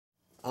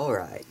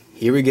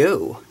here we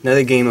go.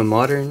 Another game of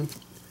Modern.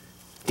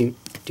 Do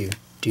do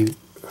do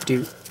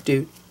do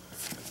do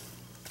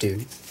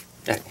do.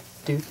 Okay.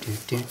 Do do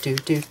do do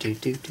do do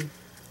do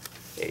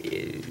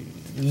do.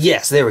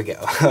 Yes, there we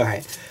go. All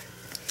right.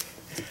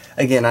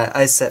 Again,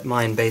 I set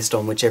mine based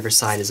on whichever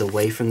side is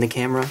away from the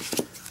camera,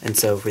 and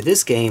so for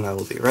this game I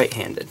will be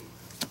right-handed.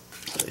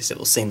 At least it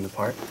will seem the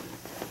part.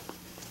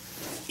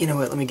 You know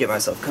what? Let me get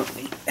myself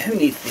company. Who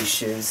needs these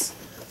shoes?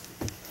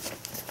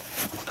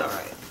 All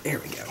right, here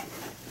we go.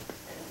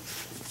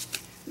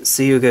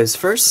 See who goes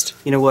first.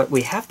 You know what?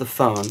 We have the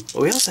phone,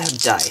 but we also have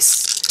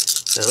dice.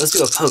 So let's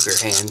do a poker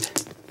hand.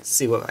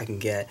 See what I can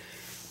get.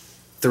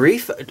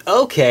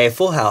 Okay,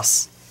 full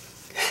house.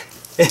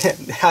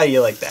 How do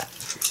you like that?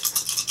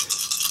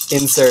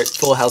 Insert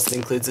full house that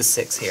includes a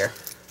 6 here.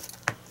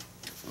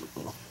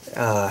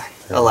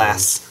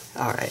 Alas.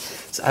 Alright,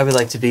 so I would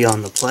like to be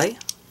on the play.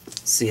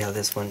 See how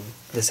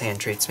this hand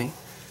treats me.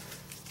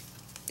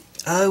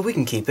 We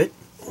can keep it.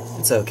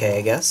 It's okay,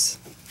 I guess.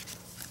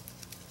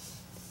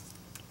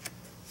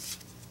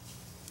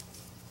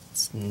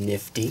 It's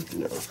nifty.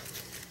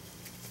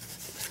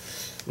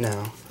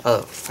 No.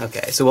 Oh,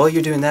 okay. So while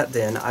you're doing that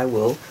then, I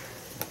will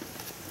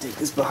take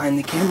this behind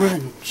the camera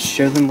and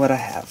show them what I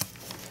have.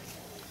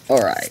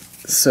 Alright,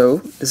 so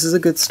this is a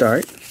good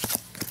start.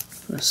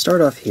 I'm going to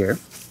start off here.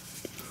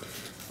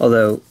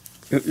 Although,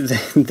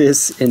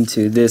 this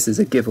into this is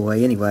a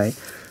giveaway anyway.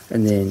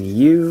 And then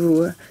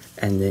you,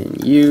 and then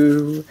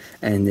you,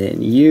 and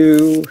then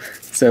you.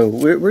 So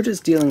we're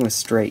just dealing with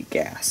straight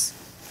gas.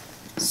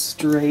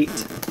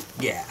 Straight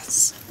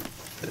gas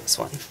for this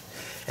one.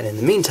 And in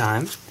the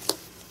meantime,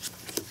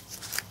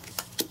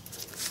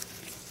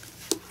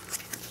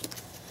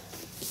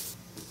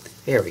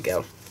 here we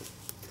go.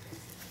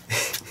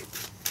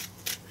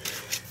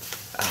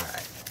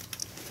 Alright.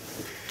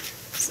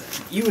 So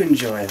you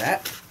enjoy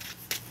that.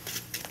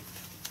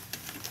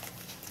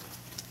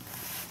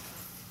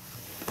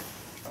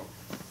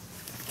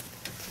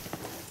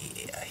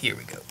 Yeah, here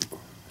we go.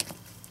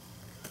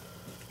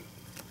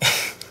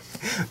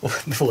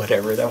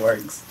 Whatever, that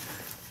works.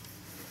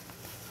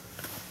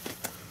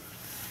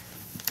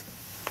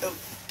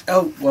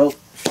 Oh, well,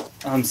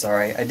 I'm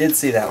sorry. I did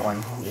see that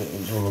one. Yeah,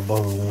 it's on the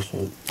bottom of this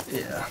one.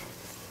 Yeah.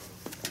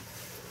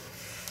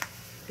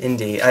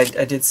 Indeed.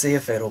 I did see a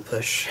fatal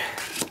push.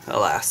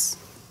 Alas.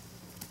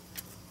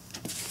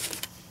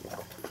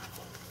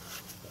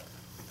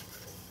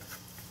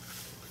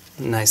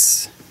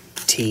 Nice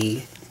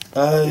tea.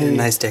 A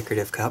nice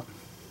decorative cup.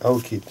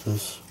 I'll keep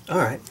this.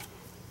 Alright.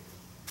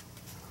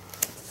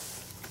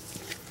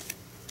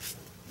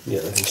 Yeah,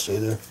 I can stay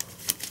there.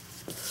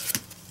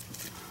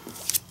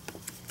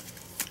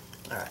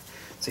 Alright.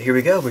 So here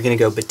we go. We're going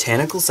to go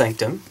Botanical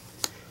Sanctum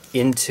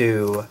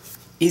into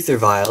Ether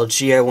Vial.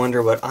 Gee, I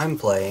wonder what I'm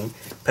playing.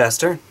 Pass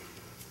turn.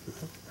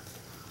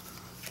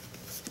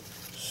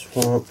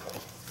 Swamp.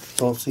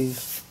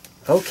 Falsies.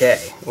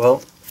 Okay,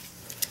 well,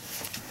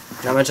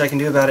 not much I can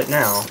do about it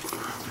now.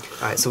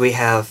 Alright, so we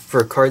have,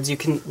 for cards you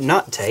can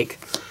not take,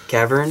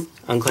 Cavern,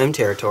 Unclaimed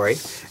Territory,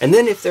 and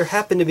then if there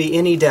happen to be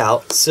any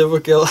doubt,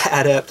 Silvergill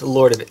Adept,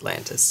 Lord of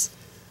Atlantis.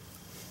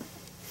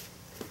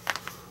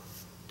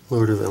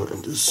 Lord of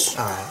Atlantis.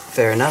 Alright,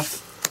 fair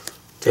enough.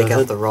 Take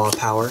out the raw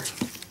power.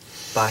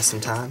 Buy some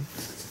time.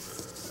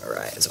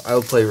 Alright, so I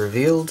will play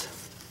Revealed.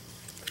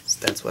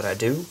 So that's what I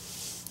do.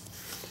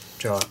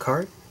 Draw a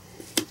card.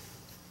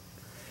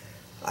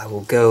 I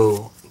will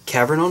go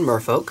Cavern on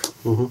Merfolk.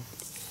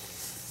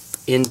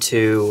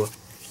 Into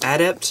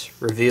Adept,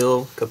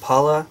 Reveal,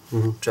 Kapala,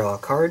 draw a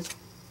card.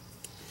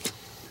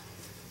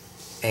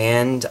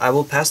 And I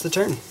will pass the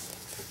turn.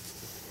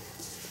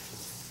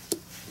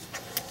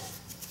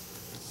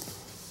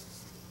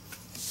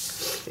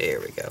 There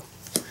we go.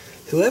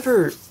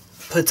 Whoever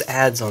puts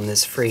ads on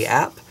this free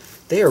app,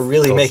 they are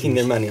really making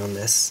their money on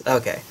this.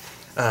 Okay.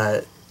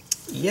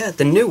 Yeah,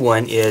 the new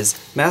one is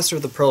Master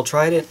of the Pearl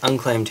Trident,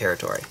 Unclaimed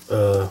Territory.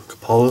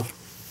 Kapala.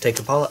 Take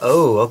Kapala.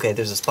 Oh, okay,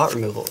 there's a spot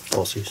removal.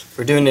 Falsies.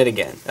 We're doing it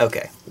again.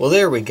 Okay. Well,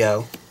 there we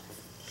go.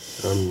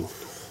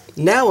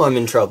 Now I'm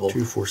in trouble.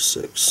 2, 4,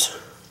 6.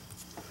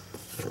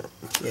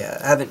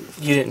 Yeah,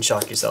 you didn't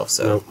shock yourself,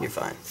 so nope. You're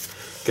fine.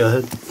 Go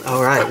ahead.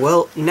 Alright,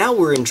 well, now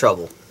we're in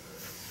trouble.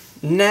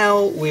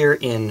 Now we're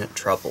in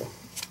trouble.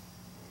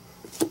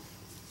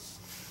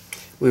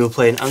 We will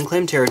play an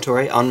Unclaimed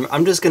Territory.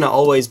 I'm just going to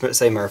always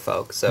say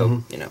Merfolk,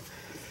 so, you know,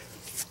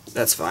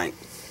 that's fine.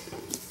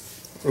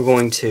 We're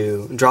going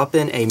to drop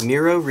in a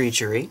Miro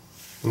Reachery.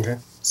 Okay.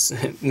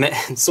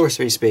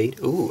 Sorcery speed.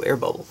 Ooh, air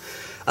bubble.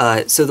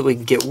 So that we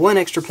can get 1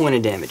 extra point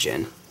of damage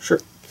in. Sure.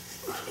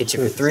 Hit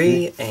you for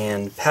 3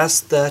 and pass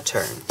the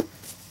turn.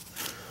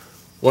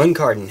 1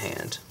 card in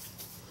hand.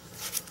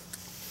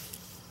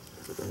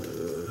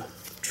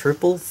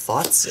 Triple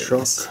Thoughtseize.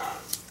 Shock.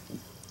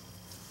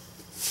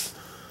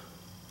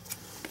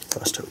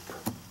 Last hope.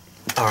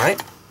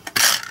 Alright.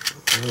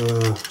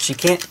 She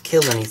can't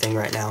kill anything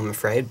right now, I'm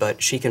afraid,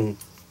 but she can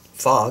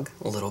fog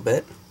a little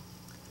bit.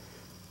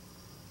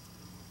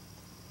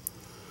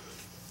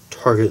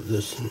 Target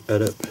this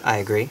adept. I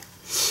agree.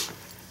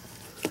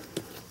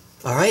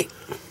 Alright.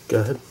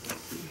 Go ahead.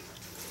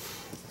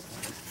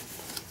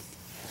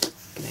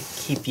 Gonna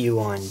keep you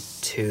on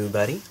 2,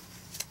 buddy.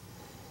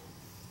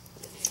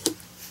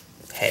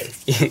 Hey.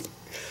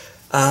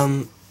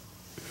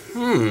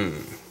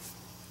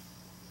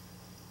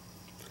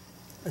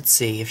 Let's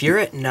see, if you're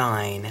at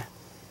 9,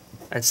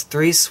 that's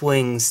 3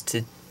 swings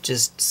to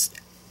just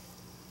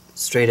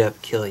straight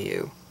up kill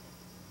you.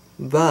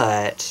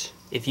 But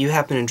if you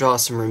happen to draw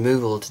some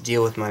removal to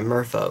deal with my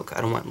Merfolk,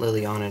 I don't want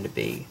Liliana to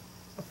be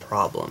a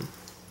problem.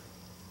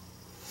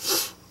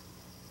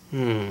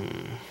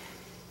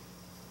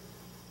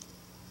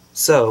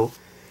 So,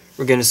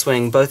 we're going to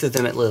swing both of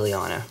them at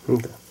Liliana.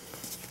 Okay.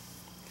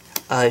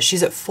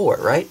 She's at 4,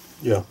 right?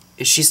 Yeah.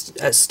 She's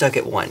stuck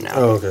at 1 now.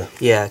 Oh, okay.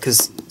 Yeah,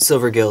 because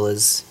Silvergill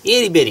is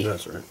itty bitty.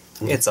 That's right.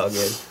 It's all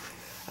good.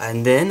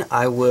 And then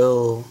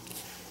I'll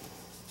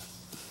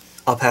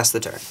pass the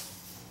turn.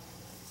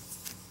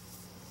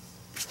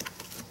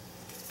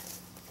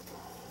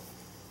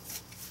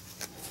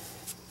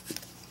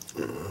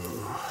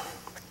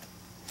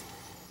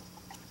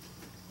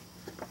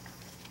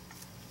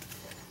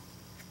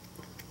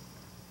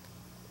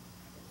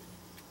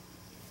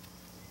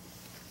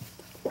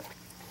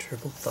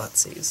 Triple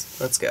Thoughtseize.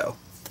 Let's go.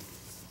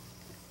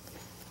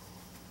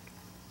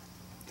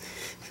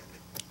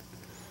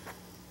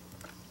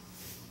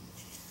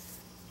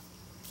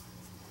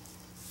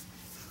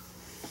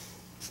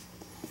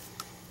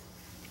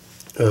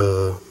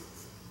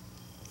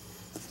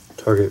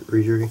 Target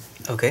rejury.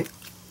 Okay.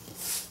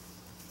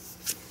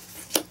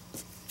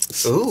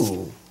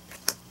 Ooh.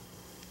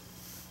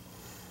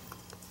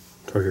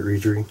 Target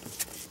rejury.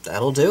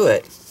 That'll do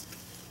it.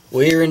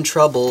 We're in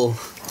trouble.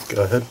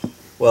 Go ahead.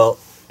 Well,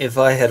 if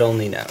I had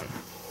only known.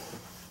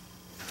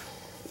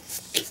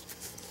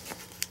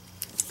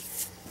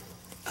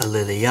 A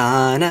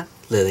Liliana,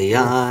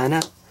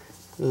 Liliana,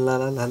 la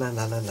la la la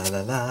la la la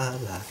la la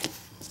la.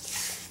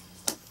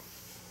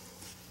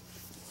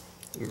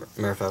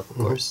 Merfolk, of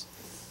course.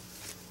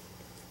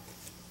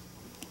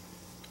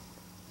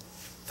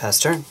 Pass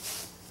turn.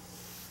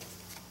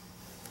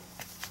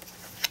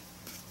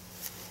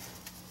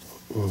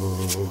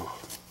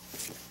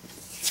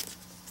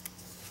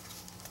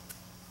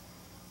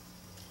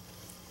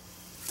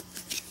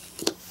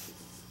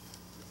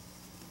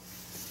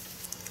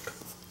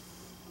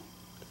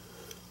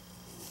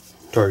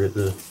 Target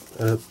the.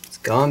 It's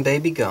gone,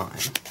 baby, gone.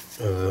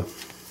 Go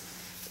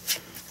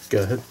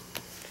ahead.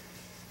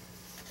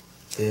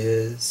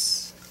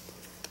 This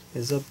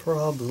is a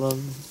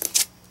problem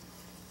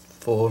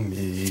for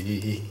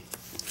me.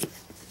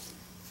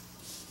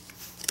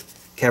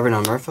 Cavern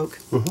on Merfolk?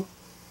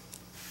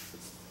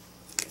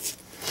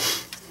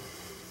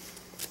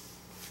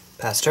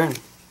 Pass turn.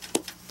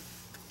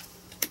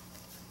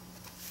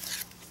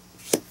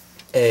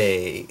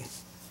 A.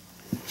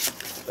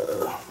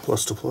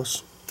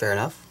 +2/+. Fair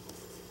enough.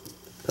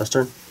 Pass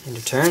turn. End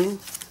of turn.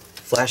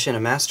 Flash in a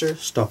master.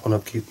 Stop on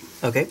upkeep.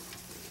 Okay.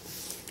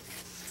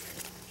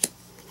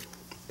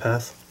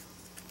 Path.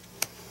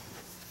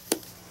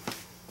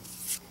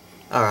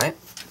 Alright.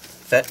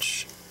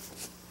 Fetch.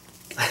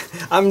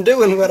 I'm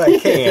doing what I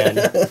can.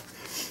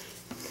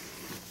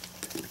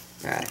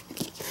 Alright.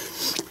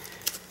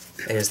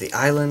 There's the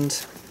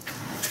island.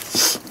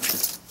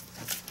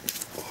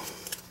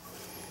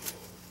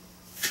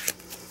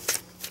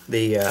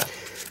 The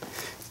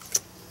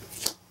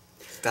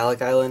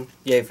Phallic Island.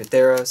 Yay for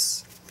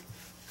Theros.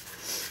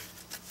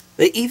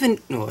 They even...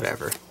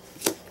 whatever.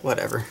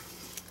 Whatever.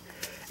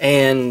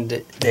 And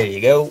there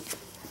you go.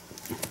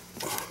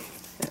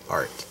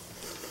 Art.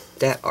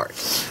 That art.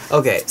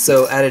 Okay,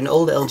 so at an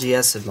old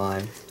LGS of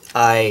mine,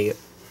 I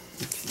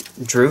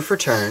drew for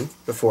turn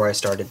before I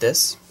started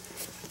this.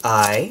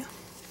 I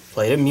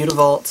played a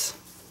Mutavault,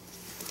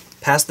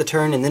 passed the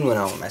turn, and then went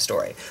on with my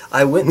story.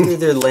 I went through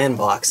their land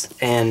box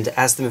and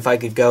asked them if I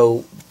could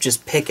go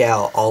just pick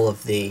out all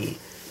of that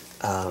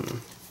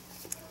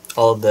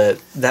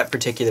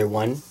particular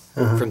one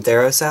from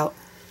Theros out.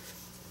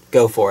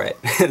 Go for it.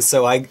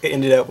 So I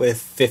ended up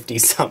with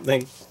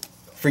 50-something.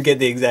 Forget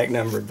the exact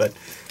number, but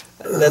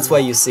that's why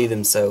you see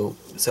them so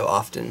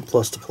often.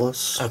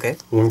 +2/+. Okay.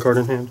 1 card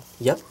in hand.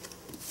 Yep.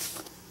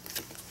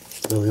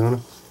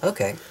 Liliana.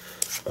 Okay.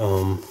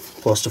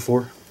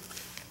 +4.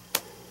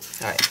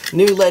 Alright.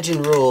 New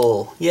legend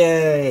rule.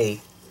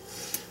 Yay!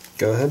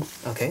 Go ahead.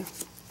 Okay.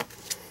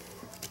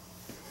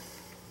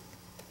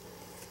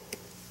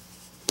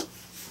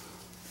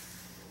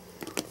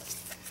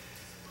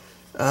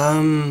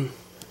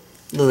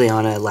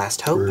 Liliana,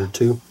 Last Hope. For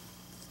 2.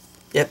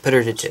 Yep, put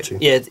her to 2. 2.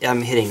 Yeah,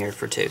 I'm hitting her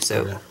for 2,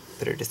 so Okay.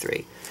 put her to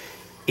 3.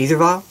 Either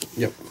vial?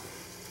 Yep.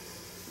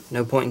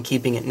 No point in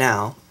keeping it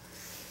now.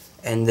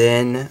 And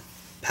then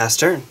pass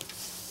turn.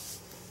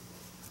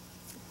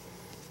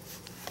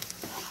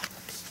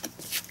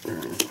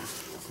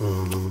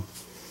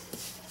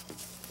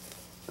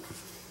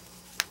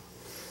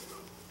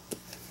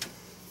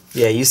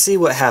 Yeah, you see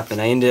what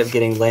happened. I ended up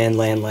getting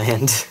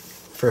land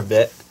for a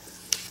bit.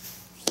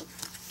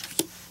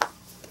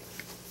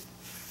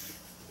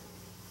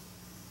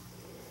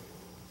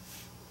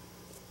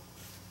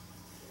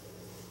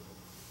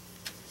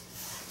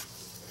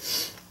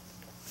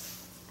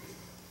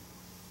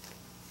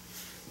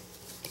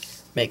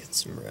 Making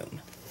some room.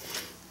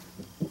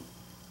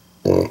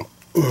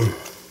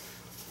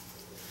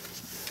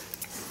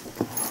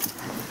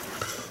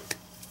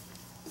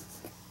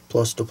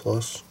 Plus to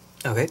plus.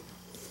 Okay.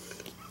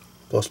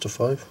 Plus to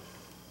 5.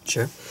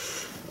 Sure.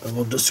 I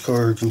will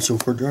discard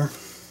Concealed Jar.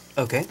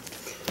 Okay.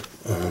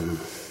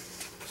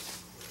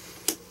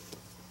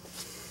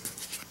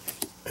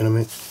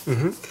 Animate.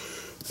 Mm-hmm.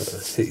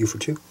 Hit you for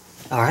 2.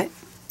 Alright.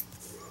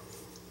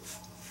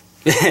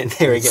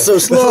 There we go. So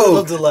slow. A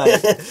little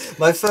delay.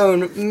 My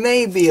phone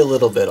may be a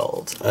little bit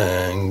old.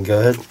 And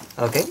go ahead.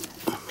 Okay.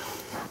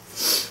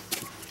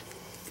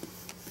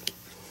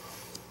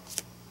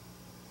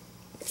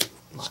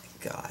 My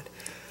God.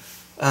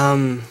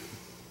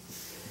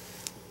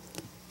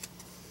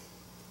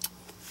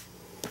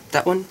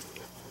 That one?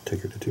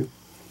 Take her to 2.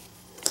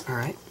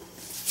 Alright.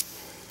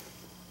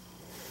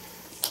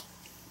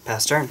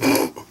 Pass turn.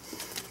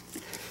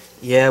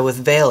 Yeah,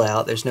 with Veil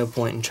out, there's no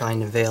point in trying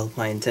to veil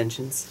my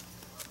intentions.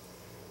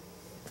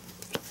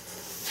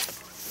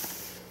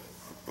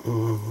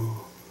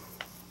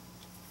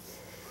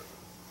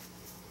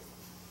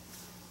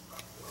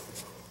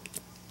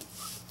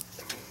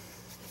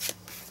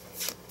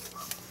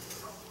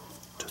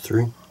 To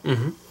 3.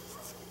 Mm-hmm.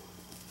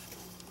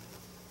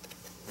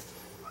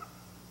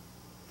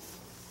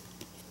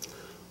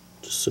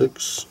 To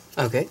 6.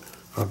 Okay.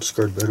 I'll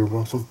discard Better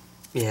Blossom.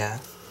 Yeah.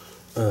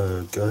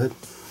 Go ahead.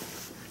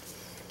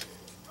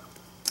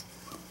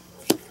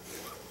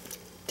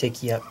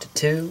 Take you up to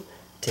 2.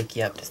 Take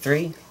you up to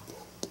 3.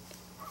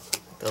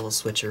 The little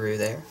switcheroo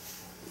there.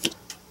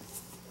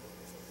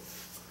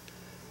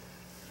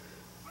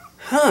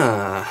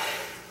 Huh.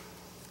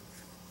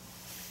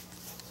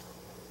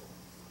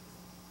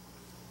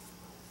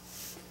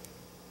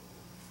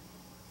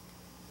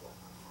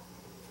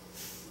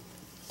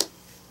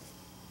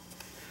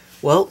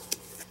 Well,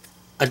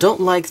 I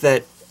don't like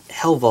that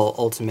Hellvault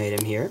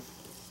ultimatum here.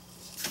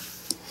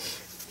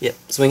 Yep,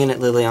 swinging at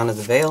Liliana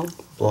the Veil.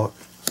 Block.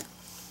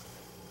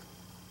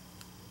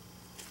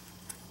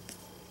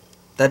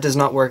 That does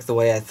not work the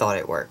way I thought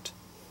it worked.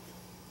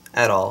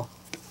 At all.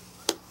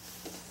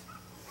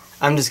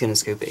 I'm just gonna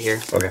scoop it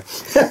here. Okay.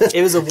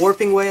 It was a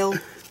Warping Wail,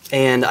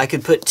 and I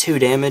could put 2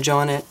 damage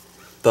on it,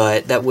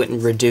 but that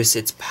wouldn't reduce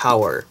its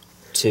power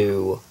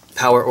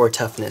or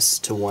toughness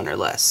to 1 or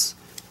less.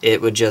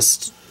 It would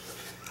just...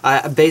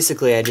 I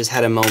just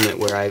had a moment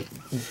where I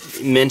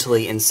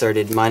mentally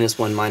inserted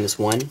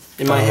 -1/-1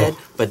 in my head,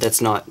 but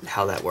that's not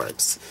how that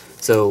works.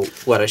 So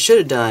what I should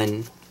have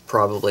done,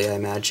 probably, I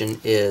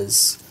imagine,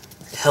 is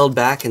held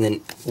back, and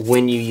then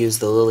when you use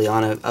the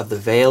Liliana of the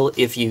Veil,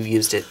 if you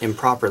used it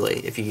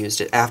improperly, if you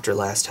used it after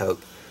Last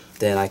Hope,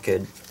 then I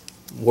could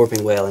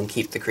Warping Wail and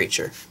keep the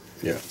creature.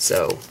 Yeah.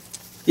 So,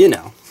 you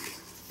know,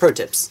 pro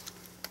tips.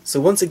 So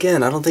once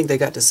again, I don't think they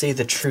got to see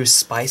the true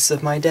spice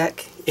of my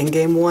deck in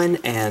Game 1,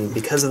 and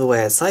because of the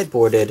way I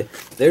sideboarded,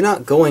 they're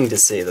not going to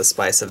see the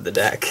spice of the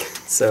deck.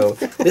 So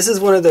this is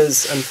one of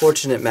those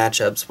unfortunate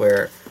matchups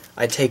where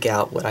I take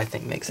out what I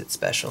think makes it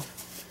special.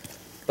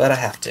 But I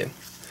have to.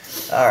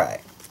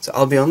 Alright, so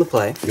I'll be on the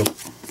play. Yep.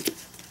 Let's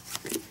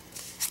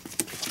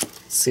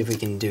see if we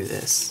can do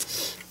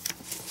this.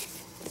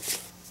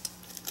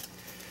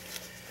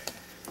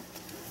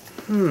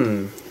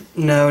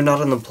 No,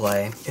 not on the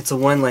play. It's a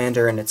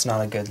 1-lander and it's not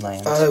a good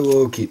land. I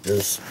will keep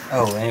this.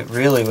 Oh, and it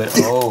really would...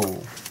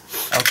 Oh.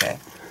 Okay.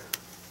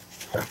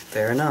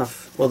 Fair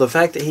enough. Well, the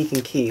fact that he can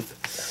keep...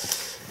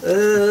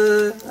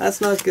 that's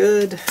not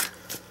good.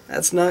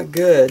 That's not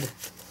good.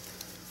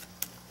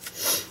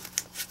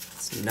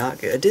 It's not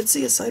good. I did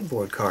see a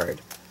sideboard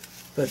card.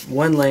 But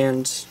 1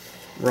 land,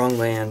 wrong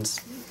land.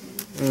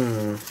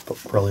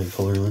 Probably a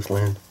colorless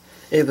land.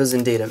 It was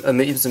indeed it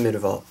was a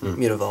Mutavault.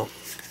 Mutavault.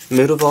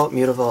 Mutavault,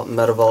 Mutavault,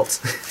 Metavault.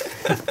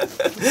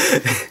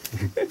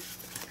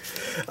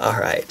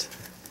 Alright.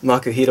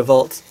 Makuhita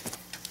Vault.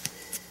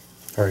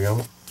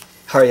 Hariyama.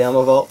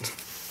 Hariyama Vault.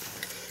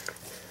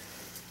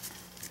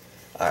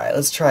 Alright,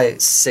 let's try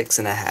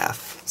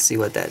 6.5. See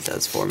what that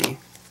does for me.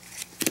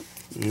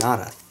 Not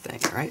a thing,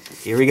 right?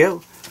 Here we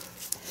go.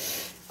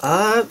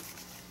 Oh.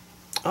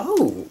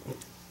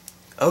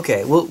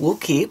 Okay, we'll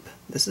keep.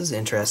 This is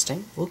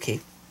interesting. We'll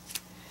keep.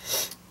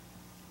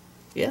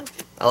 Yeah,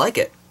 I like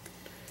it.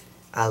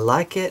 I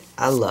like it.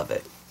 I love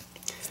it.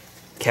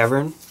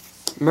 Cavern,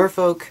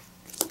 Merfolk,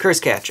 Curse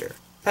Catcher,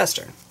 pass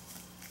turn.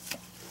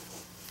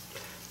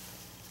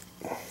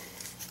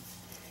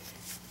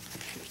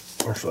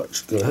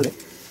 Merfolk, go ahead. Okay,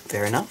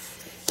 fair enough.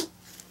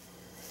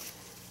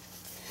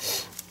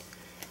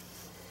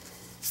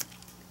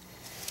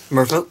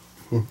 Merfolk.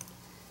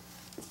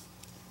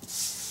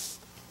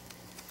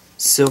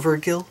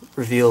 Silvergill,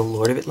 reveal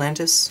Lord of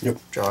Atlantis. Yep.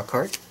 Draw a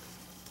card.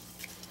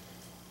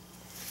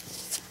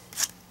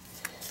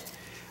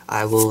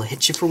 I will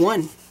hit you for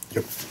 1.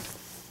 Yep.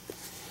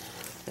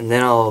 And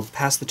then I'll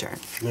pass the turn.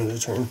 Another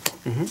turn.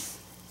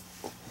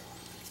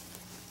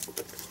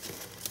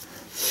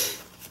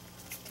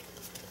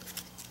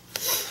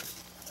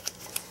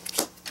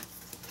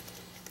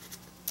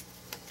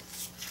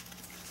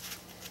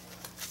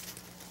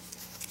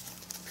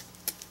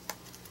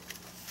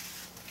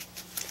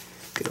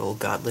 Oh,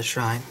 Godless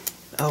Shrine.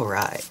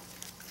 Alright.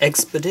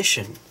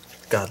 Expedition,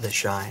 Godless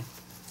Shrine.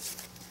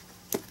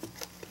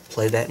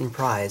 Play that in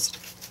Prized.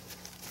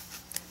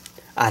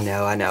 I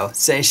know.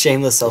 Say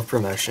shameless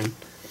self-promotion.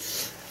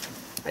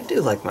 I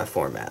do like my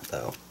format,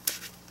 though.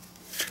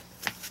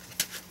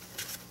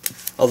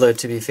 Although,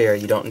 to be fair,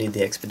 you don't need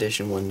the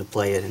Expedition one to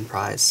play it in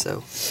Prize,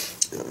 so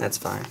that's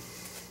fine.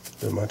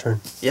 Is it my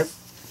turn? Yep.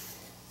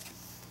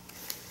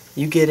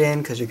 You get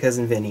in because your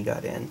cousin Vinny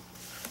got in.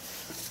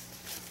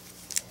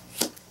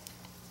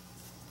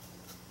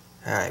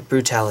 Alright,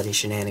 Brutality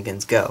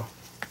Shenanigans, go.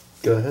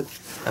 Go ahead.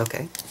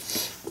 Okay.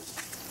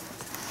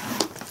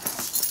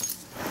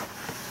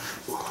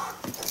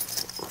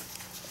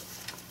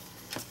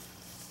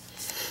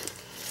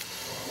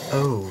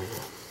 Oh.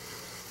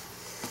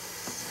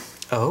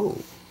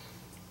 Oh.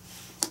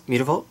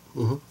 Mutavault?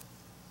 Mm-hmm.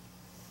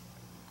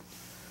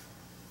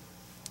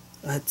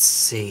 Let's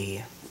see.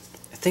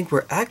 I think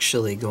we're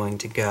actually going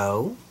to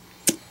go,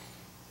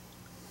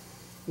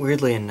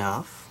 weirdly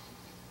enough.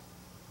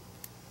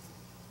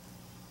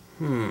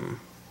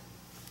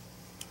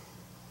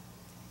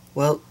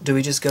 Well, do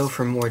we just go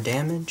for more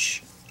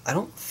damage? I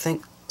don't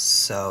think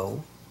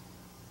so.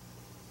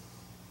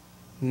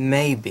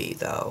 Maybe,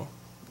 though.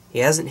 He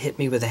hasn't hit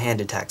me with a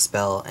hand attack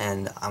spell,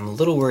 and I'm a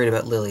little worried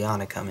about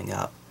Liliana coming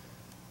up.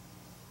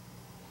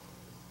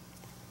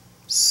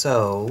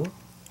 So...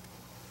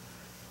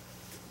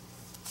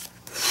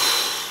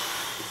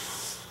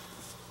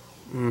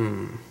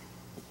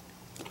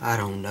 I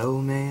don't know,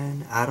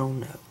 man. I don't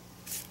know.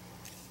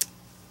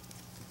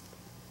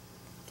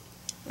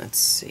 Let's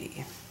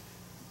see.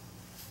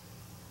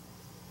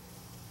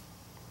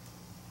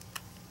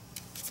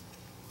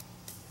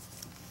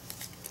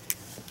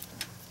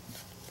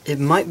 It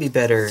might be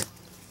better...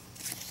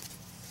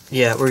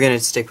 Yeah, we're going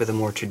to stick with a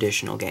more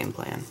traditional game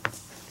plan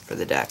for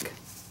the deck.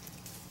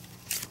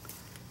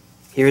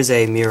 Here's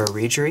a Mirror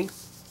Reejery.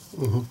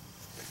 Mm-hmm.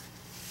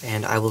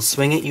 And I will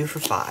swing at you for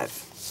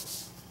 5.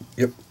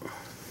 Yep.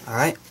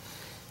 Alright.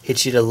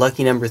 Hit you to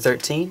lucky number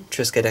 13.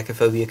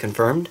 Triskaidekaphobia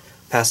confirmed.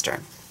 Pass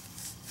turn.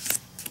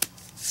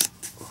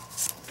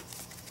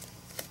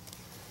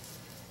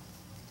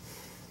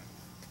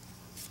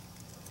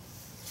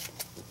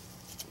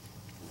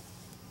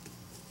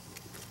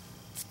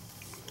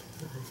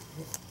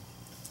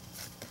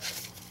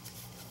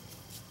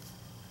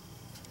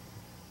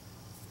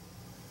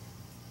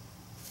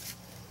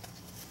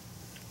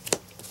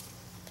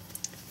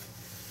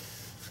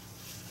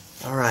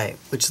 Alright,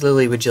 which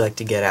Lily would you like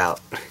to get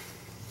out?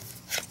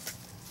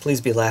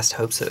 Please be last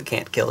hope so it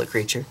can't kill a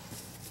creature.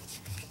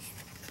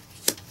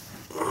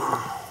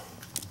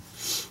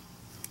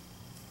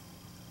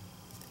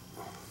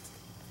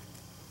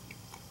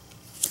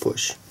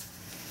 Push.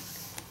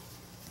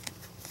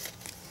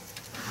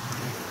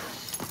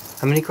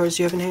 How many cards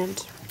do you have in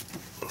hand?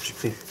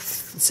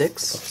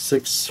 6?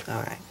 6.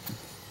 Alright.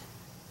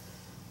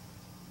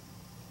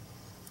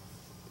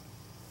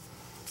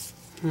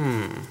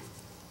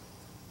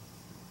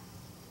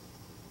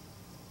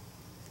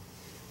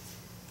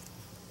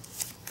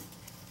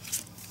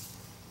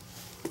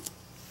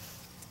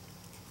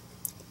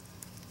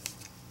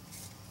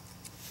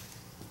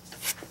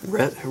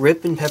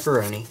 Rip and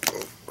pepperoni.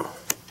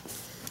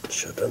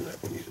 Should have done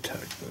that when you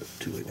attacked, but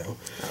too late now.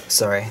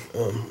 Sorry.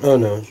 Oh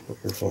no, it's not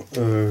your fault.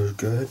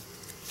 Go ahead.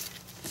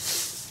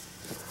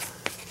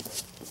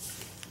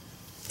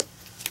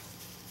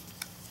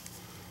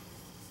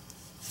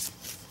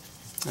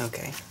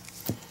 Okay.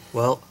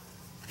 Well,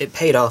 it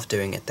paid off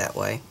doing it that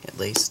way, at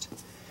least.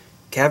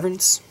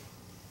 Caverns.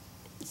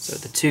 So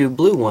the 2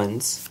 blue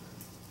ones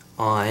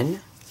on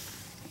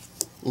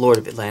Lord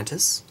of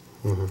Atlantis.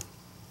 Mm-hmm.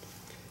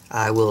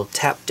 I will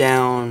tap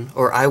down,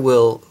 or I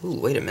will... Ooh,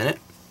 wait a minute.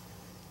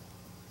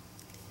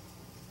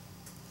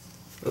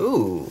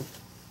 Ooh.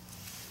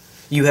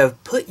 You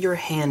have put your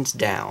hand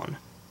down.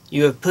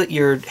 You have put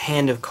your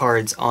hand of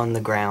cards on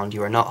the ground.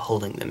 You are not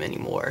holding them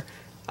anymore.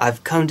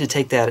 I've come to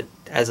take that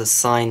as a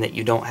sign that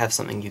you don't have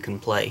something you can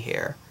play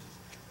here.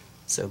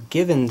 So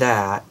given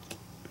that,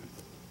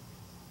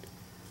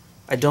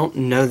 I don't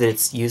know that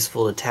it's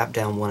useful to tap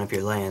down one of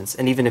your lands.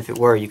 And even if it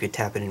were, you could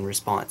tap it in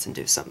response and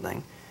do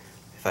something.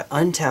 If I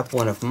untap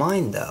one of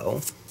mine,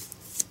 though,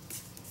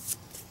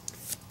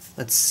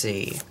 let's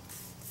see.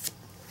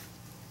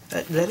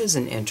 That is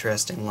an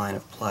interesting line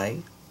of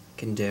play.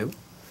 Can do.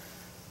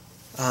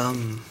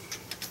 Can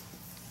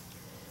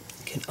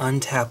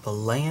untap a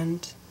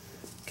land.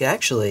 Can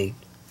actually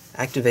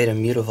activate a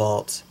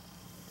Mutavault,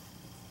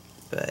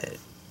 but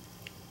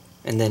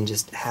and then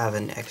just have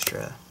an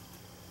extra.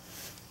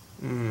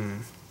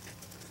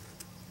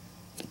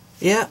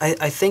 Yeah,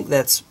 I think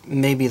that's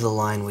maybe the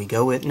line we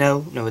go with.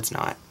 No, it's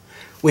not.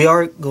 We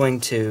are going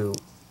to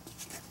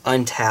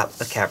untap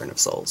a Cavern of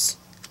Souls.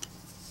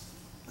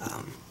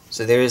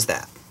 So there is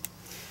that.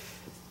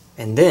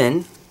 And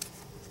then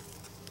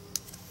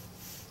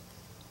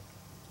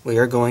we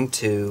are going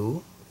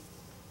to...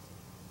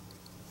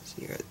 So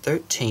you're at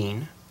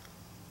 13.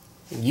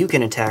 You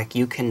can attack,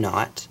 you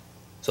cannot.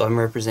 So I'm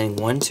representing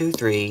 1, 2,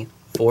 3,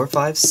 4,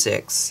 5,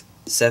 6,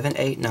 7,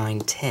 8, 9,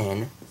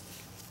 10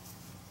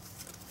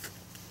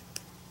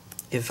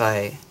 if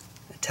I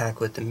attack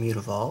with the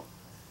Mutavault,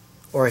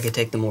 or I could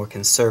take the more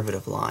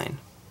conservative line.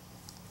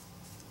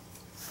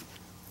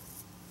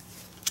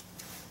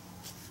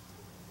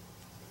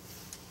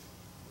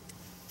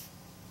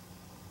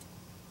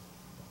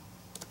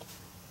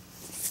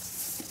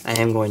 I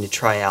am going to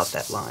try out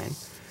that line.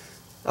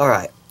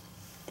 Alright.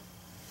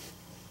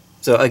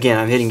 So again,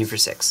 I'm hitting you for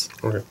 6.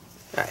 Okay.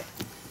 Alright.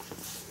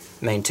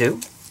 Main 2.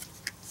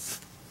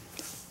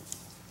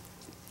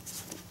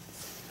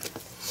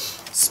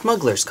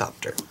 Smuggler's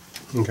Copter.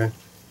 Okay.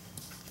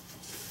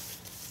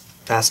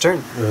 Pass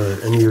turn.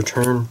 End of your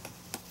turn,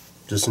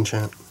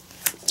 disenchant.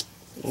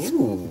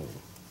 Ooh.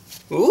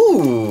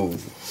 Ooh.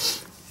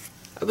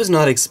 I was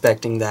not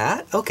expecting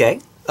that.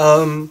 Okay.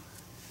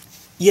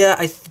 Yeah,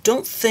 I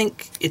don't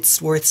think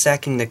it's worth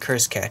sacking the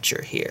Curse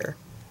Catcher here.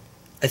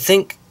 I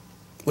think...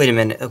 Wait a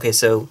minute. Okay,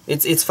 so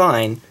it's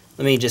fine.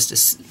 Let me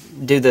just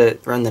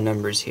run the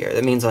numbers here.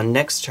 That means on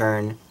next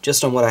turn,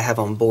 just on what I have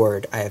on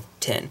board, I have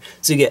 10.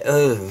 So you get...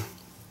 Oh.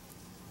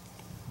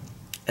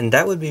 And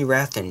that would be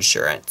Wrath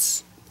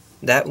Insurance.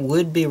 That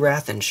would be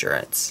Wrath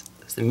Insurance.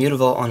 The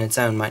Mutavault on its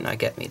own might not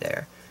get me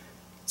there.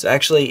 So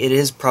actually, it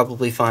is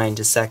probably fine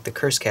to sack the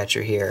Curse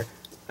Catcher here.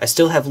 I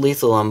still have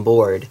lethal on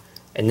board,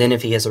 and then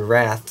if he has a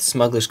Wrath,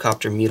 Smuggler's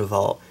Copter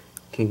Mutavault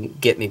can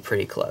get me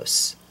pretty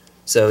close.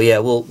 So yeah,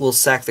 we'll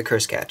sack the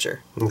Curse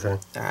Catcher. Okay.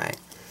 Alright.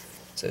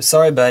 So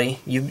sorry, buddy.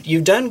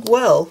 You've done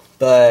well,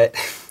 but...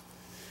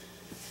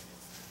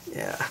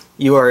 yeah.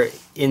 You are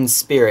in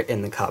spirit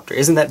in the Copter.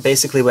 Isn't that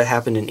basically what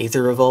happened in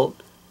Aether Revolt?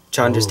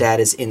 Chandra's dad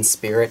is in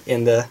spirit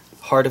in the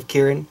Heart of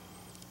Kirin?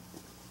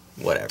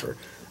 Whatever.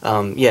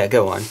 Yeah,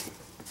 go on.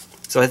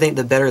 So I think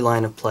the better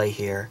line of play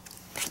here,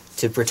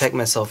 to protect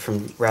myself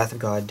from Wrath of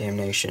God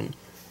damnation,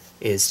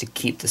 is to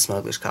keep the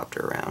Smuggler's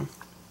Copter around.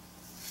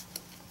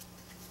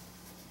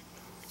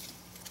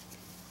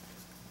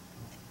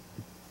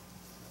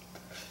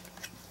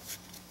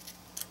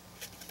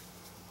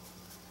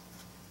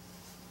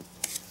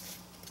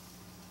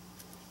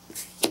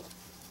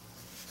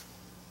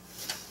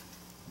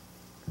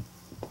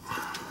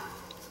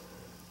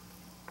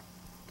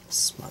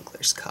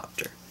 Smuggler's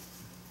Copter.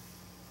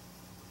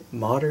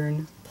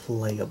 Modern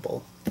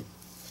playable.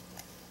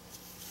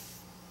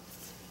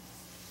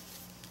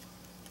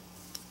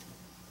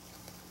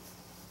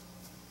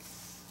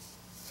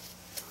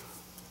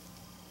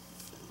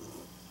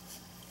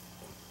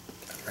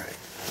 Right.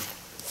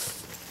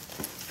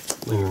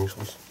 Lingering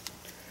Souls.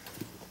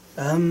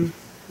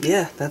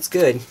 Yeah, that's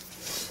good.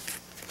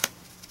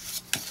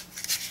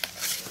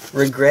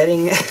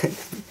 Regretting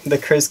the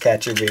Curse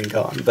Catcher being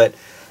gone, but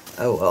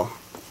oh well.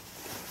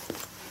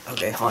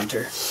 Okay,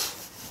 Haunter.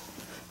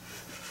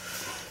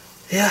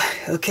 Yeah,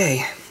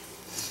 okay.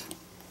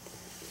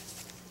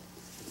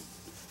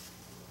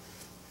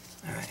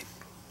 Alright.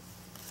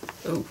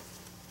 Oh.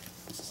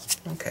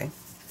 Okay.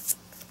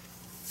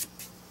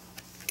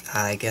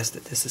 I guess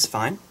that this is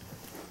fine.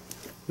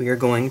 We are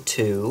going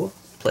to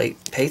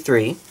pay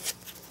 3,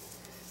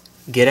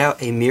 get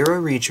out a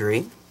Mirror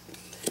Reejery,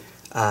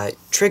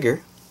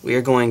 trigger. We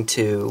are going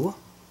to...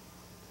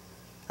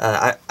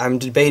 I'm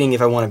debating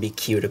if I want to be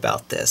cute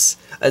about this.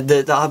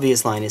 The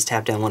obvious line is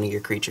tap down one of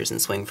your creatures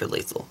and swing for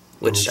lethal,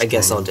 which I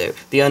guess I'll do.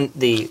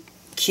 The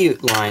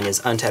cute line is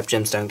untap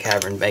Gemstone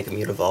Cavern, make a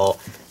Mutavault,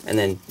 and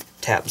then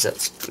tap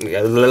Zips.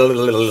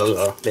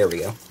 There we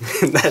go.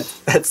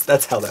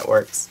 That's how that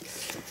works.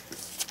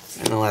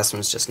 And the last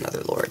one's just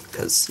another Lord,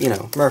 because, you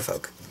know,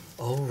 Merfolk.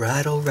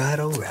 Alright, alright,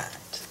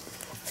 alright.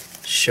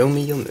 Show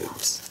me your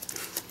moves.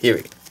 Here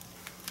we go.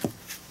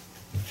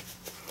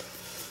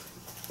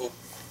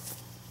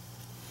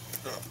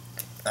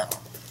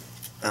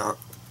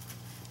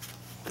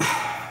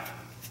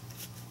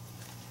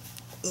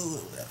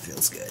 Ooh, that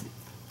feels good.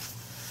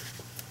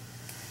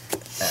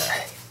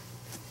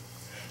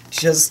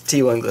 Just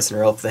T1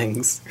 Glistener Elf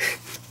things.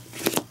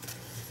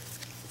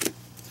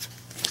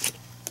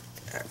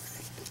 Alright.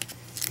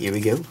 Here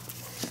we go.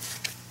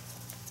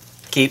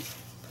 Keep.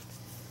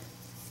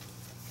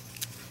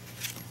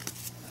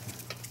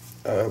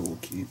 I will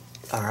keep.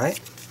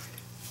 Alright.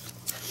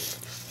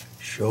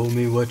 Show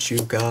me what you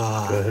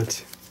got. Go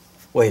ahead.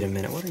 Wait a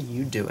minute, what are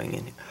you doing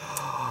in here?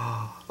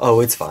 Oh,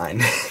 it's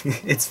fine.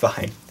 It's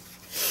fine.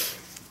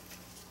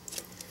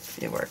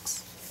 It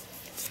works.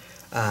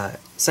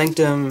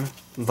 Sanctum,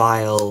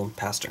 Wail,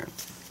 pass turn.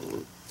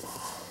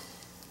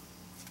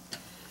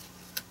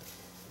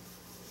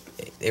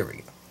 Okay, there we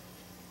go.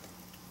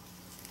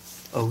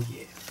 Oh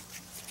yeah.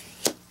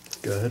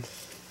 Go ahead.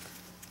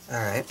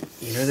 Alright,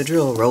 you know the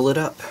drill, roll it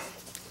up.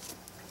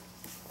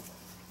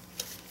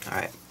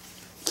 Alright.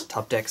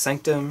 Top deck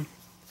Sanctum.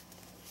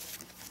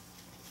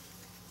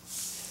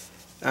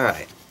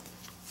 Alright.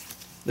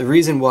 The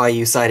reason why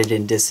you sided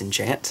in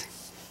Disenchant.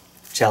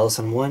 Chalice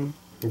on 1.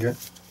 Okay.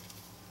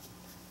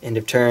 End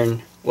of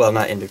turn. Well,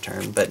 not end of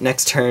turn, but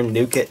next turn,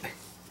 nuke it.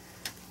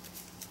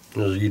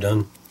 Are you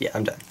done? Yeah,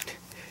 I'm done.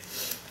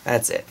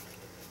 That's it.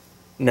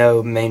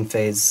 No main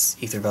phase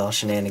Aether Vial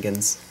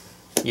shenanigans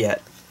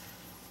yet.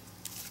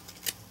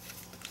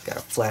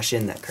 Gotta flash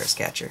in that curse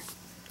catcher.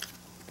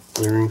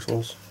 Clearing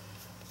souls.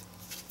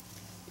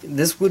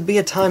 This would be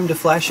a time to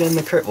flash in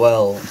the curse.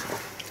 Well,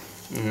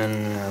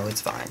 no,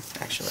 it's fine,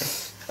 actually.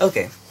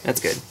 Okay, that's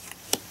good.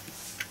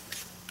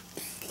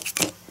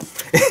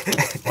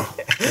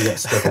 I got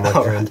stuck on my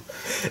friend.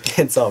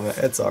 It's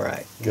all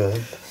right. Go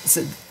ahead.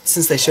 So,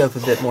 since they show up a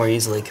bit more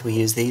easily, can we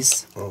use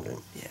these? Okay.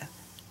 Yeah.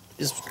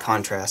 Just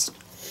contrast.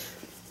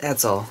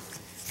 That's all.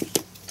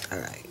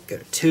 Alright, go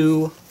to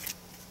 2.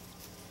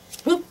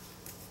 Whoop.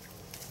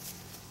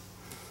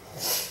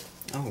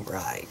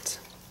 Alright.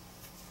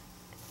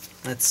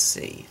 Let's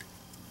see.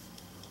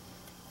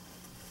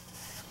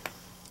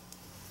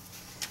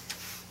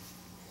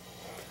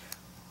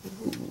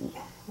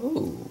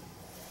 Ooh.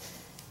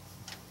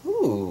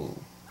 Ooh.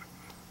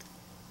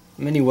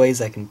 Many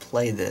ways I can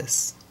play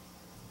this.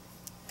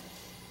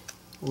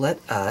 Let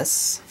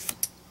us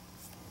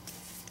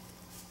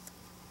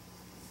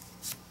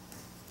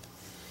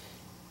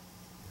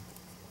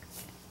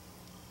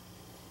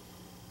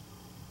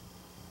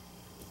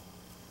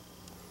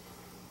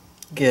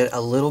get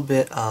a little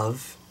bit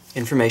of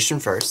information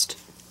first.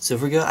 So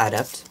if we go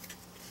adept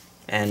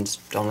and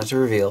don't have to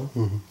reveal,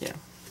 yeah.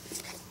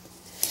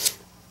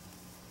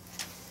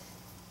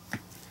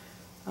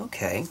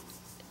 Okay,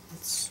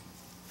 that's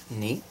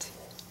neat,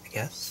 I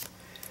guess.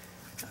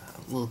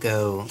 We'll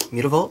go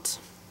Mutavault.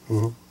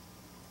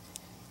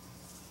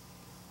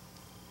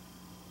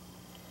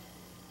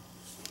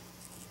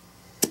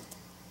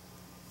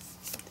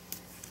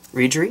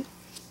 Reejerey.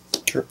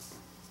 Sure.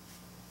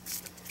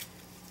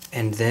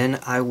 And then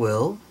I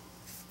will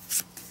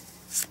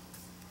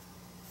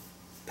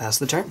pass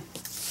the turn.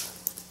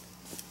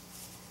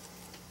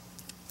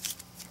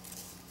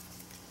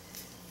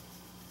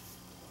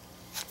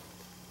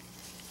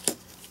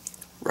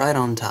 Right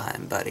on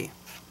time, buddy.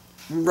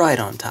 Right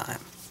on time.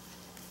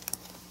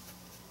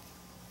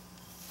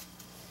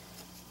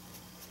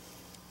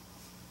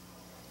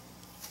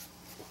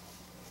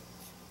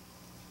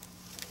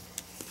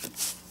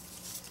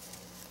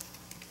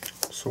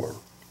 Sword.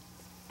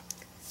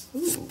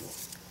 Ooh.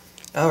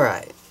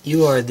 Alright.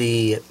 You are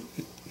the...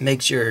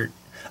 makes your...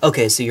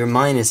 Okay, so your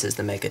minus is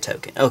the make a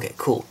token. Okay,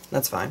 cool.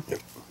 That's fine. Yep.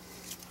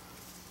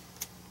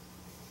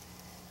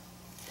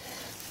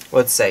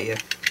 What say you?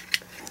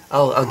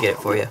 I'll get it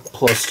for you.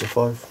 Plus to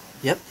 5.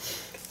 Yep.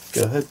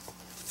 Go ahead.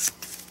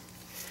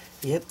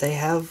 Yep, they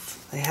have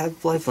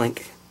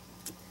lifelink.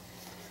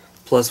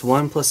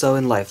 +1 +0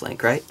 in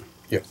lifelink, right?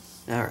 Yep.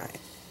 Alright.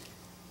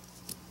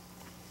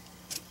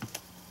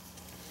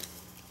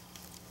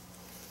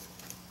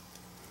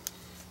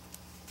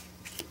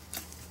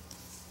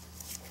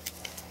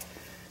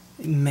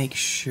 Make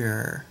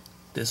sure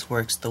this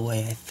works the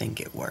way I think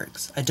it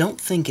works. I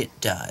don't think it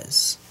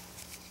does.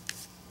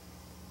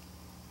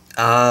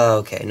 Ah,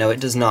 okay. No, it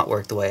does not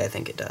work the way I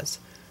think it does.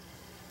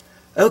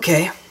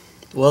 Okay.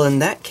 Well, in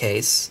that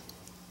case,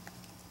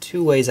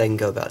 2 ways I can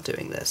go about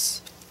doing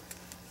this.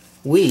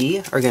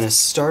 We are going to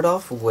start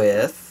off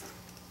with...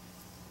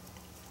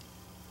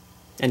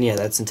 And yeah,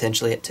 that's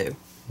intentionally at 2.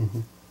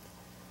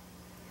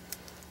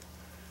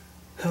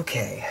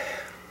 Okay.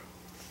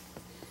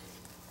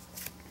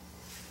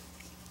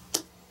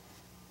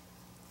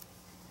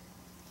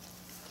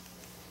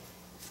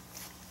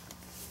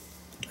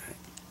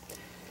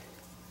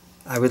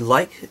 I would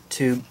like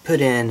to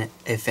put in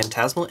a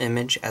phantasmal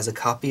image as a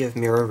copy of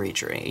Mirror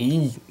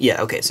Reejerey. Yeah,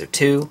 okay, so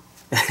 2.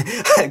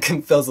 I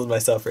confuzzled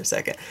myself for a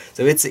second.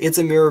 So it's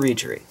a Mirror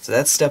Reejerey. So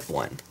that's step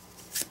 1.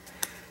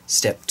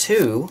 Step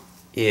 2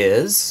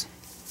 is...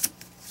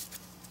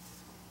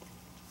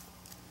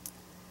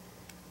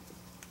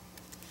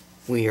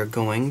 we are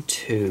going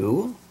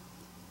to...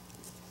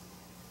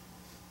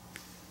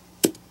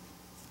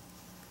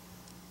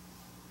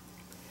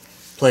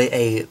 play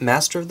a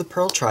Master of the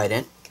Pearl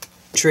Trident,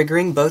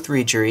 triggering both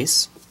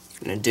Reejereys.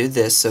 I'm going to do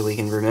this so we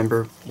can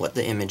remember what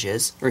the image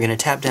is. We're going to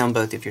tap down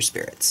both of your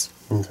spirits.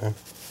 Okay.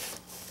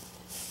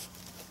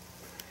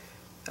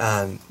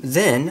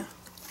 Then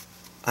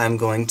I'm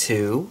going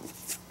to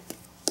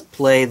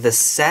play the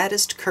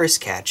saddest curse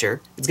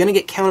catcher. It's going to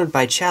get countered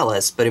by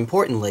Chalice, but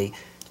importantly,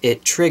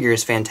 it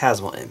triggers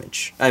Phantasmal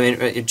Image. I mean,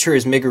 it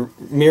triggers Mirror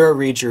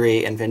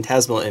Reejerey and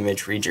Phantasmal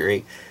Image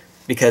Reejerey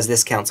because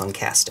this counts on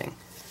casting.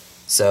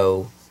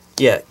 So,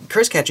 yeah,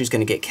 Curse Catcher is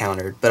going to get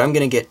countered, but I'm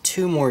going to get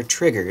 2 more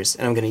triggers,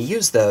 and I'm going to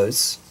use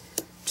those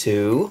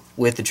to,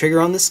 with the trigger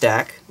on the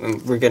stack,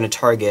 we're going to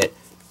target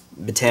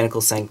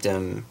Botanical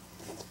Sanctum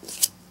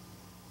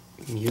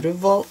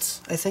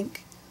Mutavault, I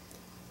think?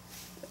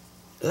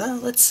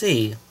 Let's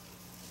see.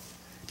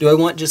 Do I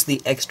want just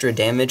the extra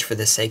damage for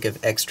the sake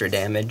of extra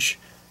damage?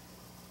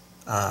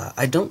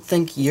 I don't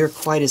think you're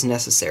quite as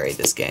necessary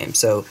this game,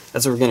 so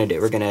that's what we're going to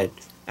do. We're going to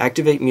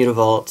activate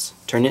Mutavault,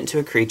 turn it into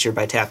a creature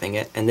by tapping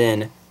it, and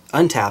then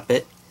untap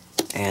it,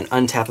 and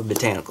untap a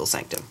Botanical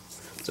Sanctum.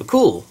 So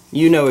cool,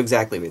 you know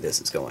exactly where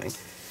this is going.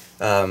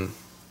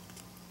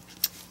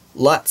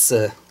 Lots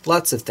of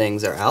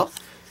things are out.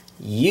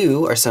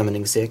 You are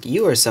summoning sick,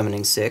 you are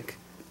summoning sick,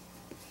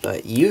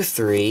 but you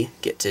 3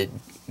 get to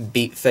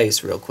beat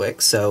face real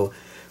quick, so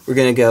we're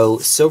going to go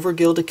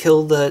Silvergill to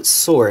kill the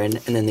Sorin,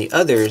 and then the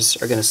others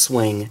are going to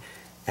swing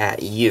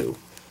at you.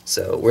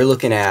 So we're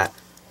looking at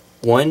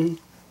 1,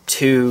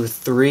 2,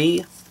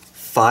 3,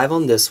 5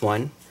 on this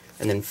one,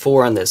 and then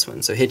 4 on this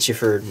one. So hit you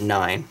for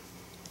 9.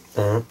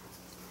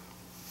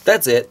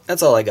 That's it.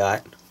 That's all I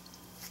got.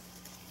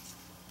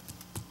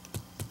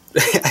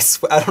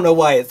 I don't know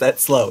why it's that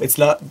slow. It's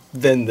not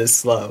been this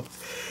slow.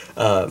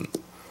 And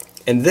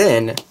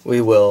then we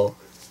will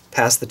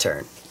pass the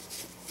turn.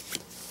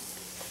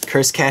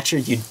 Curse Catcher,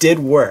 you did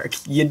work.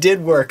 You did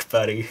work,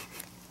 buddy.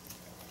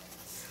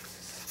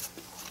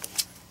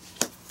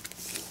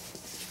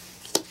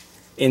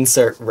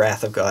 Insert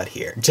Wrath of God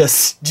here.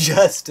 Just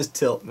to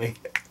tilt me.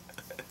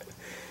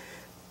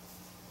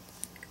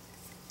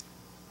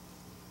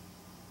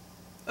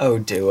 Oh,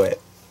 do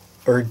it.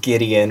 Or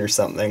Gideon or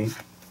something.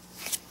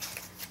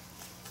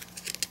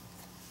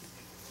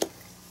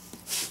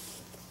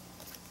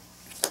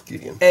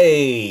 Gideon.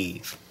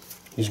 Hey!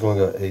 He's going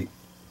to go 8.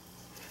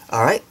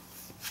 Alright.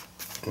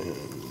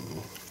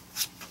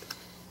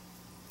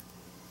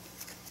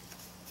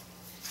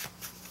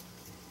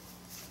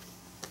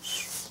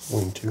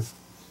 Swing 2.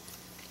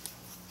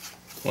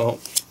 Well,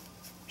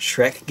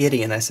 Shrek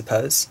Gideon, I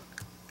suppose.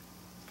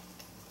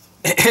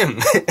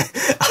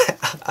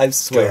 I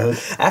swear.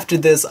 After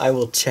this, I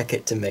will check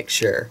it to make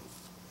sure.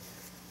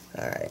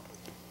 Alright.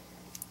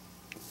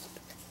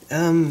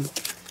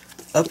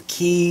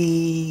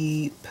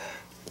 Upkeep.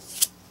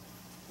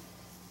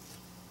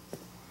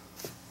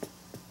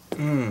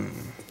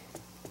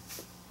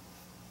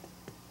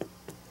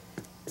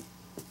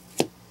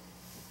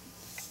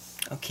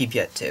 I'll keep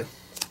yet too.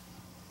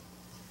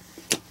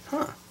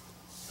 Huh.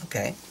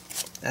 Okay.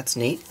 That's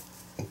neat.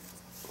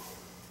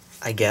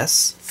 I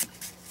guess.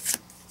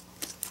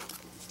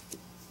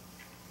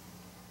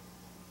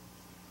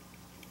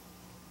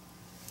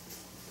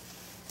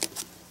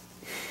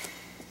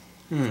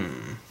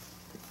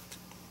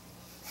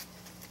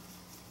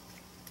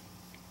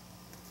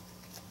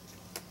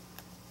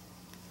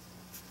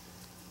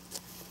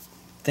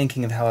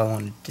 Thinking of how I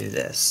want to do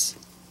this.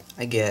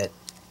 I get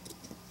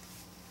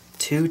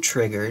 2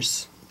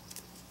 triggers.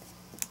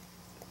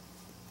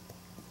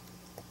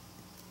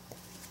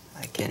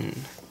 I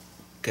can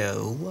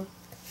go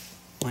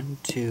 1,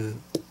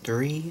 2,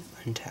 3,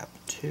 untap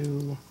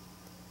 2.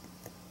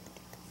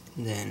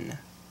 Then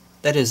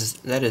that is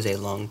a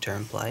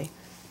long-term play.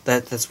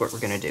 That's what we're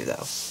gonna do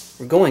though.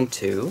 We're going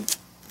to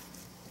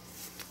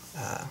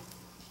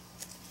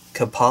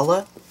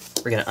Kapala.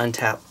 We're gonna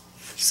untap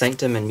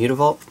Sanctum and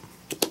Mutavault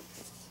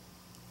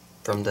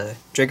from the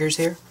triggers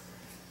here.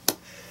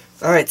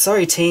 Alright,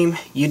 sorry team,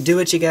 you do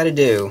what you gotta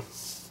do.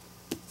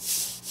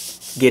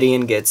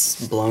 Gideon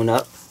gets blown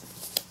up.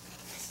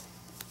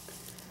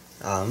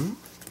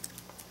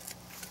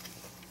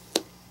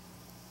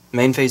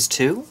 Main phase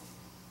 2.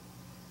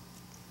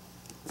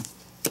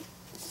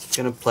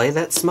 Gonna play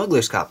that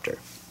Smuggler's Copter.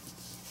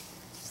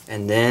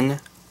 And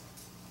then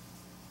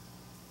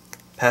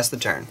pass the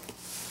turn.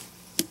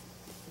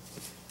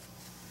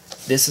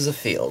 This is a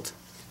field.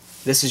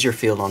 This is your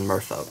field on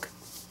Merfolk.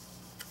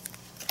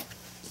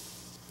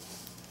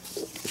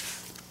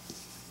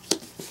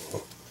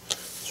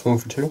 Swing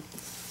for 2.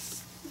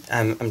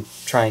 I'm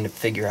trying to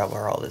figure out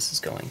where all this is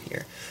going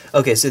here.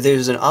 Okay, so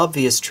there's an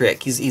obvious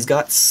trick. He's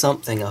got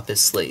something up his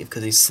sleeve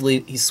because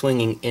he's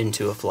swinging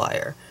into a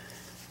flyer.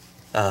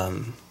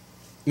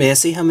 May I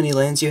see how many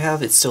lands you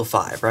have? It's still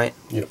 5, right?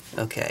 Yep.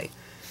 Okay.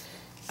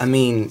 I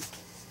mean,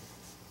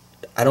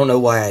 I don't know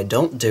why I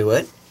don't do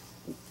it.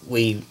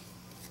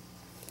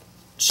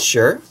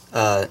 Sure.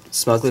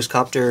 Smuggler's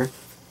Copter.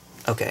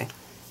 Okay.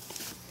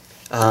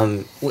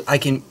 I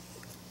can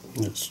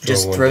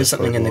just throw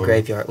something in the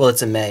graveyard. Well,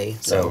 it's a May,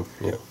 so.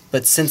 Yeah.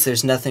 But since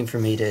there's nothing for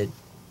me to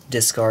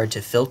discard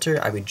to filter,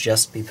 I would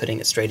just be putting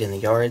it straight in the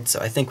yard, so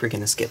I think we're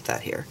going to skip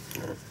that here.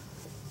 Right.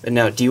 But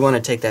now, do you want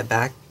to take that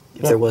back?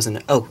 If there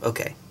wasn't... Oh,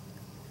 okay.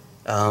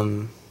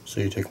 So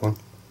you take 1?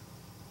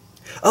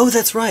 Oh,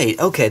 that's right.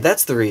 Okay,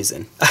 that's the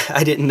reason.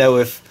 I didn't know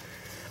if...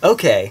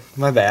 Okay,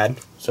 my bad.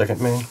 Second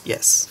main?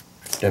 Yes.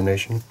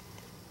 Damnation.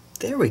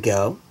 There we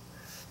go.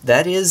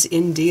 That is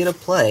indeed a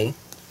play.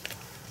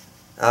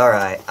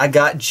 Alright, I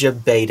got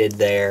jabaited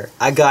there.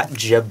 I got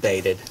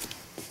jabaited.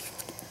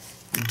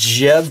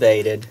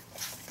 Jabaited.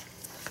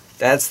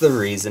 That's the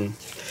reason.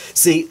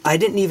 See, I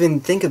didn't even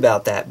think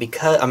about that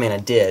because... I mean, I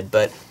did,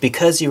 but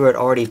because you had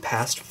already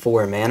passed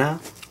 4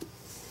 mana,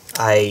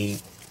 I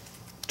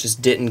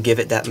just didn't give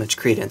it that much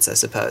credence, I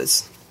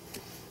suppose.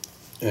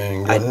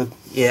 And go ahead.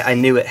 Yeah, I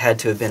knew it had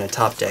to have been a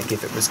top deck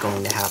if it was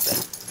going to happen.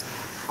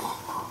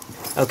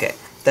 Okay,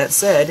 that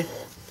said,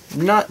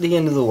 not the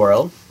end of the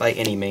world, by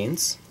any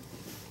means.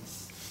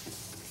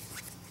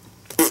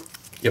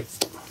 Yep.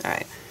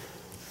 Alright.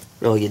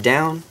 Roll you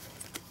down.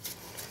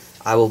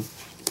 I will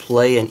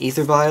play an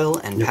Ether Vial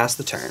and pass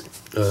the turn.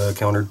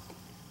 Countered.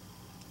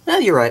 No,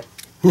 you're right.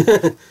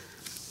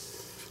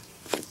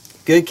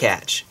 Good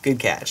catch. Good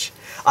catch.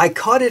 I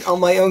caught it on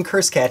my own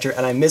Curse Catcher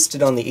and I missed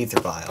it on the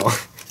Ether Vial.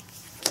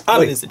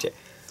 What is it?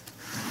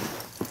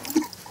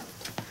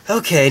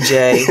 Okay,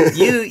 Jay,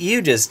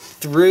 you just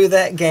threw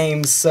that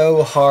game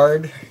so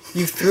hard.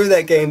 You threw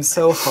that game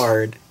so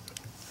hard.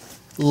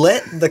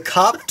 Let the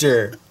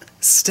copter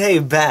stay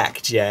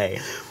back, Jay.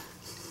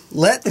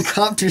 Let the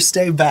copter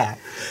stay back.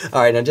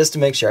 All right, now just to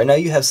make sure, I know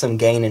you have some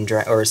gain and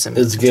drain, or some.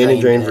 It's gain and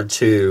drain for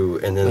 2,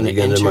 and then at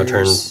the end of my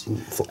turn,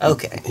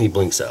 okay, he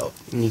blinks out.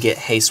 And you get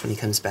haste when he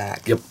comes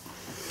back. Yep.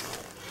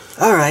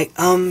 All right.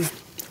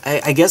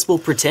 I guess we'll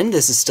pretend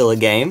this is still a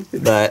game,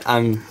 but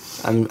I'm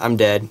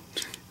dead.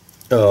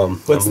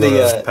 What's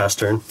the pass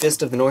turn?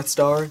 Fist of the North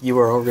Star? You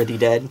are already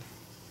dead.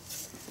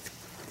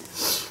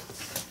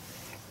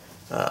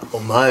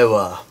 Omae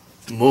wa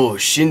mou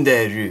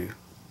shinderu.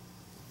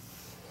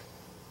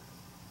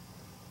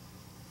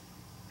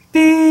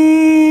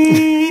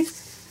 Beep.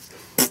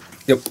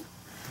 Yep.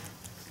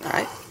 All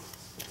right.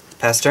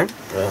 Pass turn.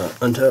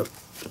 Untap.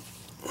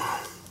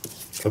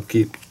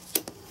 Upkeep.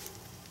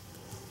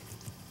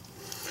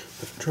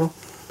 Control.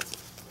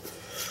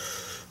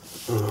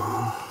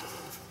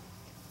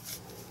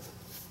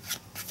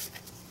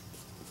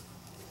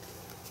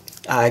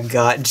 I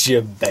got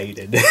you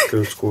baited.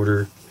 Ghost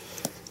Quarter.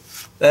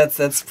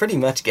 That's pretty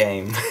much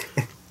game.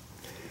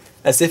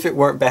 As if it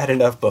weren't bad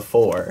enough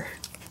before.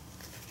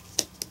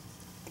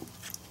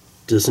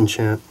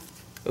 Disenchant.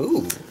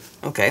 Ooh,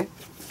 okay.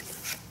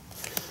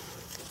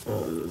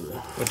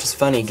 Which is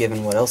funny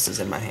given what else is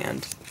in my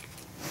hand.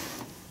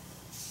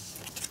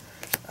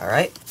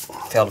 Alright,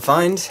 fail to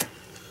find.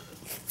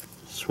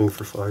 Swing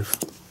for 5.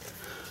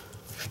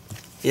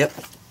 Yep.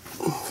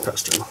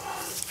 Pass turn.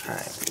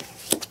 Alright.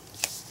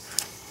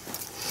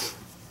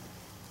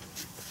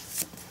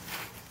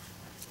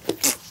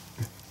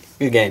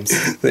 Good games.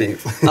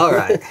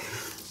 Alright.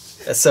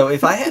 So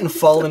if I hadn't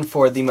fallen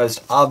for the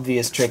most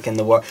obvious trick in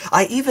the world,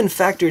 I even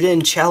factored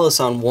in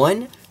Chalice on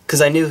 1,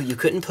 because I knew you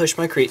couldn't push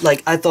my creature.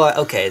 Like, I thought,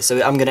 okay,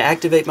 so I'm going to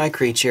activate my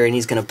creature, and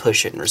he's going to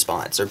push it in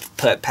response, or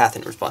path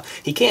in response.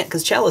 He can't,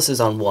 because Chalice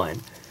is on 1.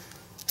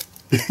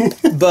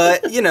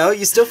 But, you know,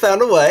 you still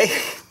found a way.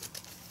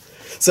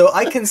 So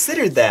I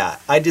considered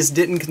that. I just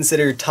didn't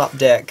consider top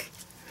deck.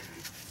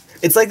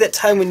 It's like that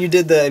time when you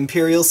did the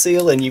Imperial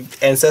Seal and you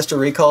Ancestor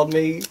Recalled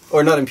me,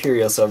 or not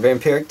Imperial Seal,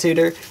 Vampiric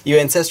Tutor. You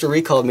Ancestor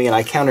Recalled me and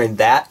I countered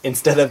that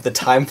instead of the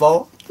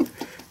Timefall.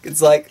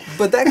 It's like,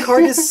 but that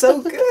card is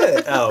so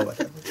good. Oh,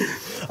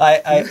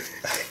 whatever.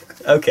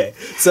 Okay,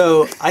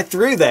 so I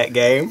threw that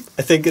game.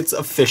 I think it's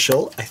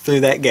official. I threw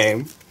that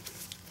game.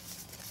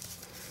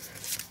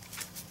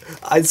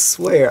 I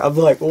swear, I'm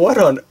like, what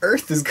on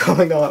earth is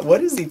going on?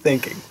 What is he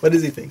thinking? What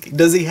is he thinking?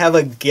 Does he have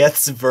a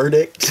Geth's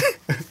verdict?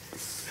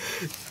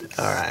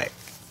 Alright.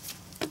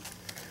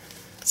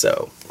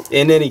 So,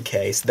 in any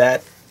case,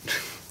 that...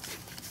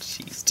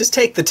 Jeez, just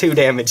take the 2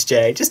 damage,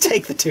 Jay. Just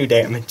take the 2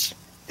 damage.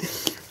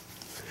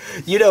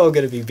 You know I'm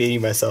going to be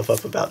beating myself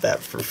up about that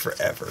for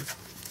forever.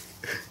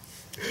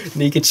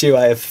 Nikachu,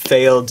 I have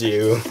failed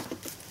you.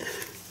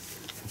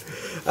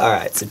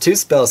 Alright, so 2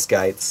 spell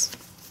skites.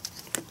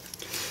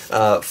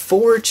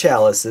 4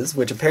 chalices,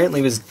 which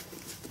apparently was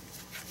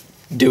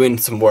doing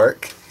some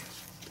work.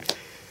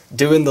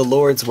 Doing the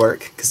Lord's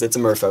work, because it's a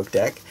Merfolk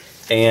deck.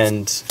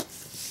 And,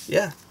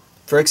 yeah,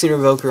 Phyrexian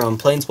Revoker on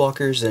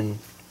Planeswalkers, and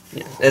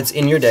yeah, it's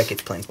in your deck,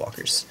 it's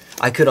Planeswalkers.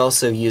 I could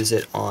also use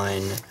it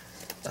on,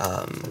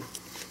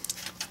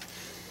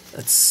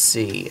 let's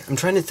see, I'm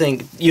trying to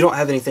think, you don't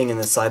have anything in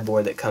the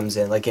sideboard that comes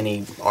in, like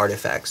any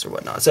artifacts or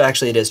whatnot. So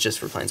actually it is just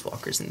for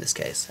Planeswalkers in this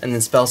case. And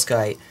then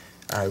Spellskite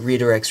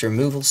redirects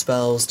removal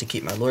spells to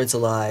keep my lords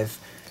alive.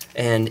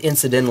 And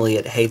incidentally,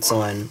 it hates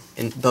on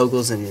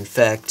Bogles and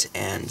Infect,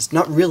 and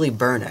not really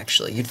Burn,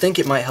 actually. You'd think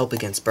it might help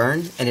against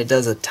Burn, and it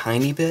does a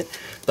tiny bit,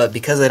 but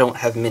because I don't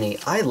have many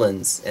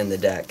islands in the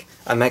deck,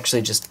 I'm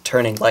actually just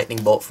turning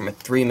Lightning Bolt from a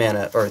 3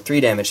 mana, or a 3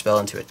 damage spell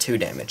into a 2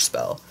 damage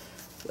spell.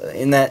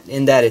 In that,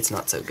 it's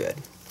not so good.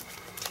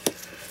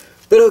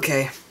 But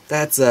okay,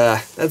 that's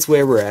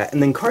where we're at.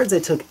 And then cards I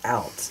took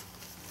out.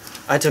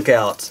 I took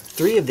out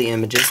 3 of the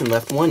images and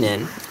left 1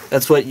 in.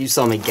 That's what you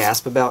saw me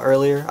gasp about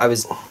earlier.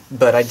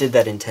 But I did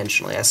that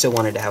intentionally. I still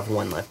wanted to have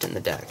 1 left in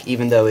the deck,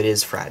 even though it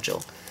is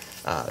fragile.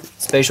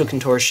 Spatial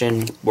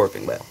Contortion,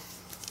 Warping Wail.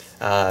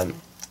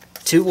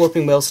 2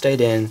 Warping Wail stayed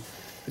in.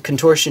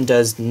 Contortion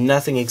does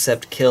nothing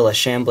except kill a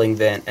Shambling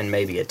Vent and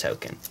maybe a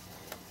token.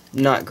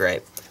 Not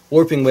great.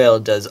 Warping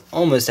Wail does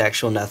almost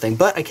actual nothing,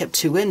 but I kept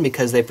 2 in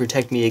because they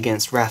protect me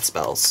against Wrath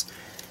spells.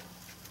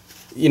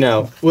 You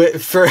know,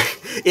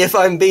 if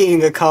I'm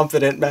being a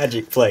confident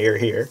Magic player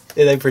here,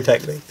 they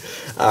protect me.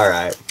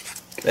 Alright,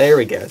 there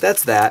we go.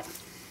 That's that.